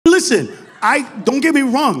listen, don't get me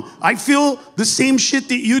wrong. I feel the same shit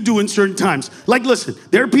that you do in certain times. Like, listen,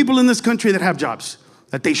 there are people in this country that have jobs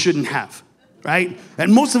that they shouldn't have, right?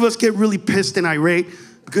 And most of us get really pissed and irate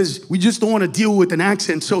because we just don't want to deal with an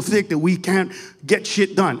accent so thick that we can't get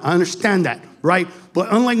shit done. I understand that, right?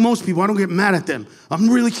 But unlike most people, I don't get mad at them. I'm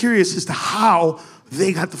really curious as to how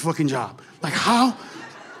they got the fucking job. Like, how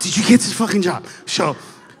did you get this fucking job? So,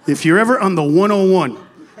 if you're ever on the 101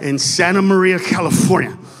 in Santa Maria,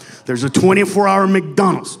 California, there's a 24-hour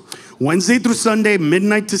McDonald's. Wednesday through Sunday,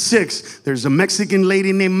 midnight to 6, there's a Mexican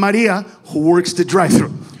lady named Maria who works the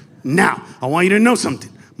drive-thru. Now, I want you to know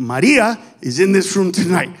something. Maria is in this room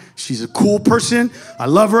tonight. She's a cool person. I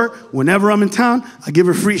love her. Whenever I'm in town, I give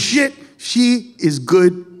her free shit. She is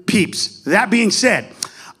good peeps. That being said,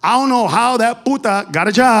 I don't know how that puta got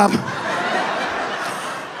a job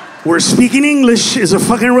where speaking English is a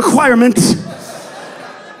fucking requirement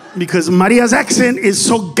because Maria's accent is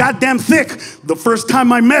so goddamn thick. The first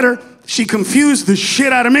time I met her, she confused the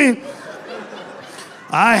shit out of me.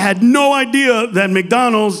 I had no idea that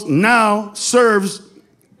McDonald's now serves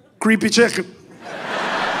creepy chicken.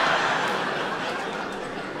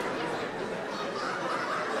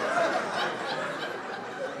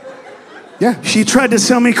 Yeah, she tried to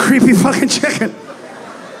sell me creepy fucking chicken.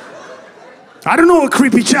 I don't know what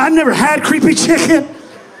creepy chicken, I never had creepy chicken.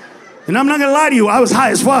 And I'm not gonna lie to you, I was high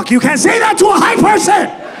as fuck. You can't say that to a high person.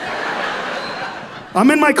 I'm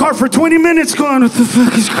in my car for 20 minutes going, what the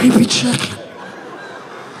fuck is creepy chicken?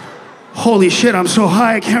 Holy shit, I'm so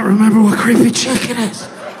high I can't remember what creepy chicken is.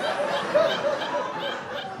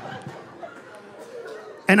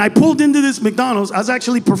 And I pulled into this McDonald's. I was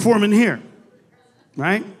actually performing here,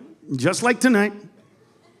 right? Just like tonight.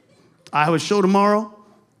 I have a show tomorrow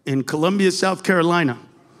in Columbia, South Carolina.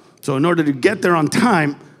 So in order to get there on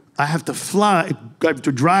time, I have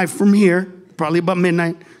to drive from here, probably about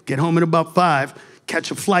midnight, get home at about 5,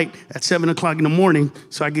 catch a flight at 7 o'clock in the morning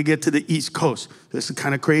so I could get to the East Coast. This is the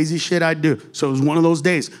kind of crazy shit I do. So it was one of those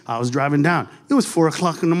days. I was driving down. It was 4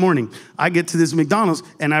 o'clock in the morning. I get to this McDonald's,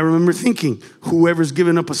 and I remember thinking, whoever's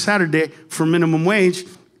giving up a Saturday for minimum wage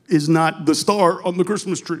is not the star on the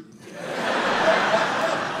Christmas tree.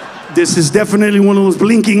 This is definitely one of those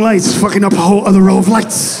blinking lights fucking up a whole other row of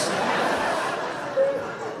lights.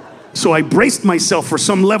 So I braced myself for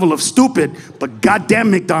some level of stupid, but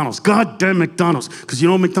goddamn McDonald's. Because you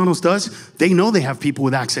know what McDonald's does? They know they have people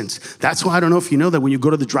with accents. That's why I don't know if you know that when you go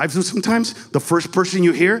to the drive-thru sometimes, the first person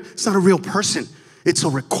you hear, it's not a real person. It's a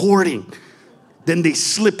recording. Then they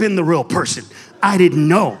slip in the real person. I didn't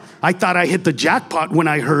know. I thought I hit the jackpot when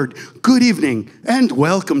I heard, "Good evening and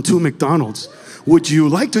welcome to McDonald's. Would you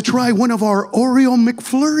like to try one of our Oreo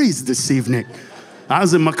McFlurries this evening?" I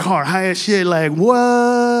was in my car, high as shit, like,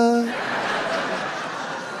 what?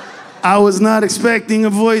 I was not expecting a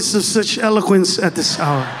voice of such eloquence at this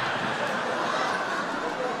hour.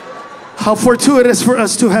 How fortuitous for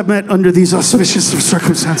us to have met under these auspicious of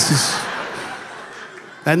circumstances.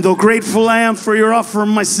 And though grateful I am for your offer,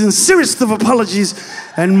 my sincerest of apologies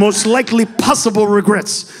and most likely possible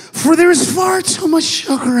regrets, for there is far too much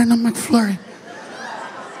sugar in a McFlurry.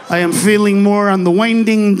 I am feeling more on the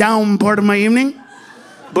winding down part of my evening,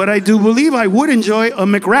 but I do believe I would enjoy a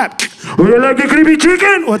McWrap. Would you like a creepy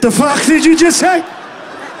chicken? What the fuck did you just say?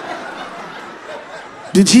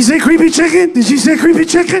 Did she say creepy chicken? Did she say creepy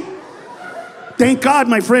chicken? Thank God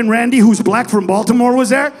my friend Randy, who's black from Baltimore, was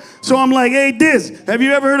there. So I'm like, hey, Diz, have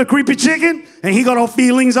you ever heard of creepy chicken? And he got all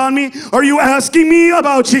feelings on me. Are you asking me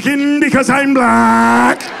about chicken because I'm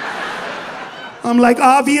black? I'm like,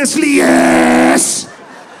 obviously, yes.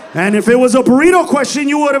 And if it was a burrito question,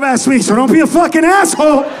 you would have asked me, so don't be a fucking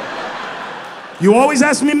asshole. You always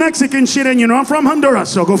ask me Mexican shit, and you know I'm from Honduras,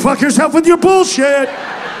 so go fuck yourself with your bullshit.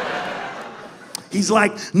 He's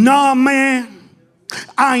like, nah, man,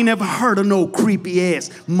 I ain't never heard of no creepy ass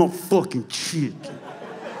motherfucking chicken.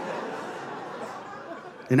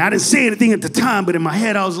 And I didn't say anything at the time, but in my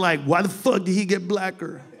head I was like, why the fuck did he get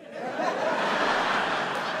blacker?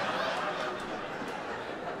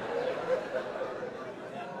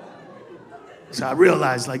 So I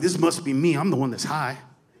realized, like, this must be me. I'm the one that's high.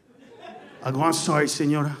 I go, I'm sorry,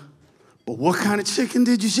 senora, but what kind of chicken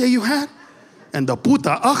did you say you had? And the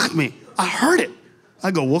puta ughed me. I heard it.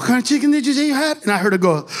 I go, what kind of chicken did you say you had? And I heard her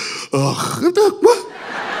go, ugh. What?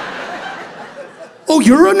 Oh,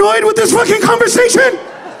 you're annoyed with this fucking conversation?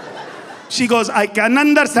 She goes, I can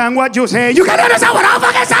understand what you say. You can understand what I'm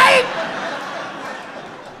fucking saying?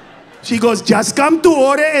 She goes, just come to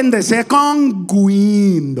order in the second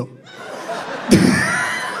window.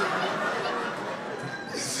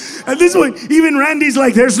 At this point, even Randy's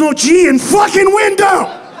like, there's no G in fucking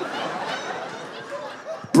window.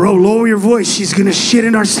 Bro, lower your voice. She's gonna shit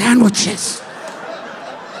in our sandwiches.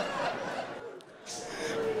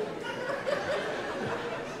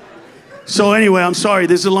 So anyway, I'm sorry.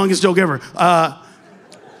 This is the longest joke ever.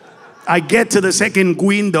 I get to the second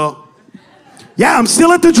window. Yeah, I'm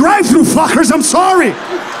still at the drive-thru, fuckers. I'm sorry.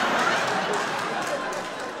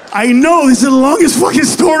 I know, this is the longest fucking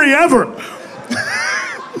story ever.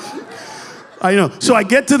 I know. So I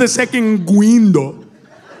get to the second window.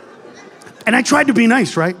 And I tried to be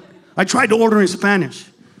nice, right? I tried to order in Spanish.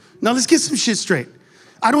 Now let's get some shit straight.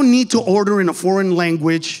 I don't need to order in a foreign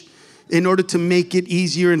language in order to make it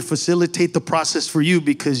easier and facilitate the process for you,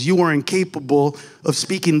 because you are incapable of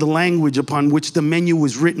speaking the language upon which the menu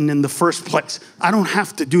was written in the first place. I don't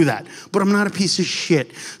have to do that, but I'm not a piece of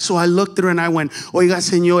shit. So I looked at her and I went, oiga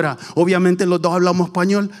señora, obviamente los dos hablamos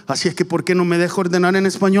español, así es que ¿por qué no me deja ordenar en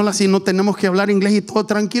español? Así no tenemos que hablar inglés y todo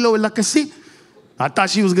tranquilo, ¿verdad que sí? I thought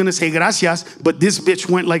she was gonna say gracias, but this bitch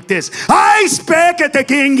went like this. I speak at the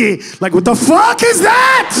kingi. Like, what the fuck is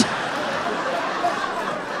that?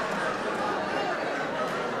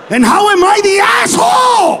 And how am I the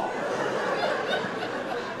asshole?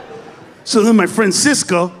 So then my friend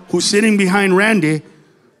Cisco, who's sitting behind Randy,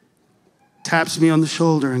 taps me on the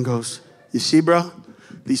shoulder and goes, you see, bro,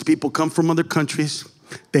 these people come from other countries.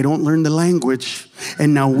 They don't learn the language.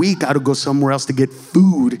 And now we gotta go somewhere else to get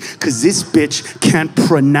food because this bitch can't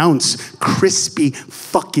pronounce crispy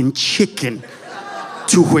fucking chicken.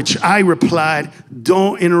 To which I replied,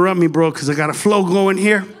 don't interrupt me, bro, because I got a flow going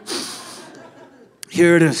here.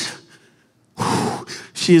 Here it is.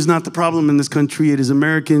 She is not the problem in this country. It is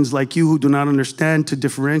Americans like you who do not understand to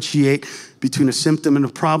differentiate between a symptom and a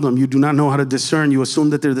problem. You do not know how to discern. You assume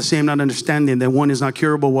that they're the same, not understanding that one is not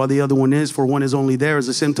curable while the other one is, for one is only there as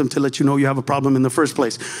a symptom to let you know you have a problem in the first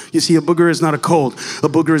place. You see, a booger is not a cold. A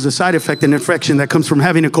booger is a side effect, an infection that comes from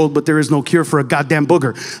having a cold, but there is no cure for a goddamn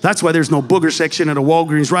booger. That's why there's no booger section at a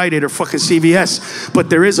Walgreens, Rite Aid, or fucking CVS. But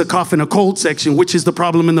there is a cough and a cold section, which is the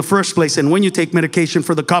problem in the first place. And when you take medication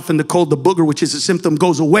for the cough and the cold, the booger, which is a symptom,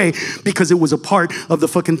 goes away because it was a part of the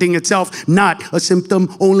fucking thing itself, not a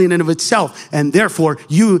symptom only in and of itself. And therefore,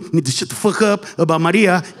 you need to shut the fuck up about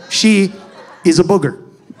Maria. She is a booger.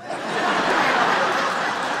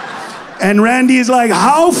 And Randy is like,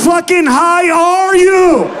 how fucking high are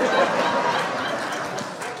you?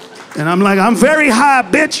 And I'm like, I'm very high,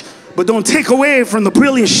 bitch, but don't take away from the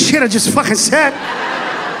brilliant shit I just fucking said.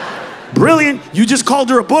 Brilliant, you just called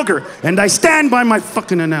her a booger, and I stand by my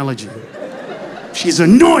fucking analogy. She's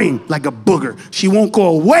annoying like a booger. She won't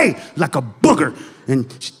go away like a booger. And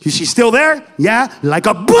she's still there? Yeah, like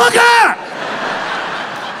a booger!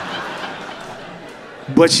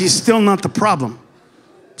 But she's still not the problem.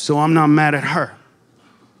 So I'm not mad at her.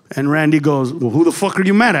 And Randy goes, well, who the fuck are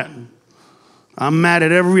you mad at? I'm mad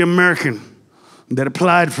at every American that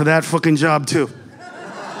applied for that fucking job too.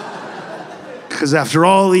 Because after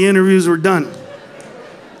all the interviews were done,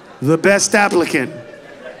 the best applicant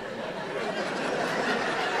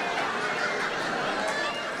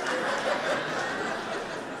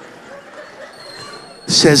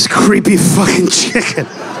says creepy fucking chicken.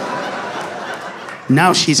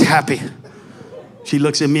 Now she's happy. She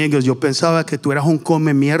looks at me and goes, yo pensaba que tú eras un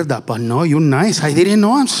come mierda. But no, you're nice. I didn't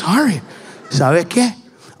know. I'm sorry. ¿Sabe qué?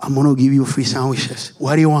 I'm going to give you free sandwiches.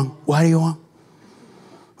 What do you want? What do you want?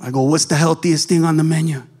 I go, what's the healthiest thing on the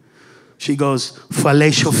menu? She goes,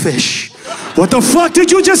 fellatio fish. What the fuck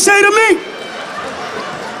did you just say to me?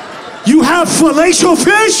 You have fellatio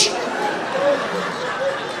fish?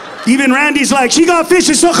 Even Randy's like, she got fish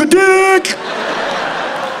and suck a dick.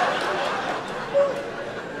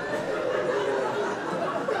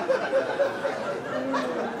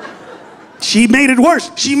 She made it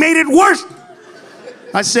worse. She made it worse.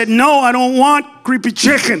 I said, no, I don't want creepy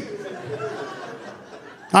chicken.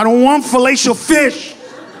 I don't want fellatio fish.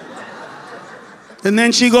 And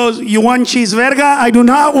then she goes, you want cheese verga? I do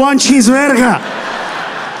not want cheese verga.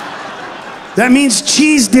 That means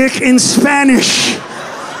cheese dick in Spanish.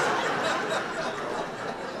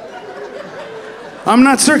 I'm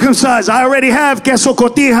not circumcised. I already have queso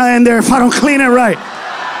cotija in there if I don't clean it right.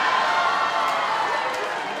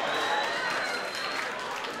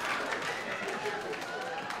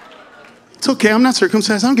 It's okay, I'm not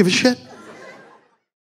circumcised. I don't give a shit.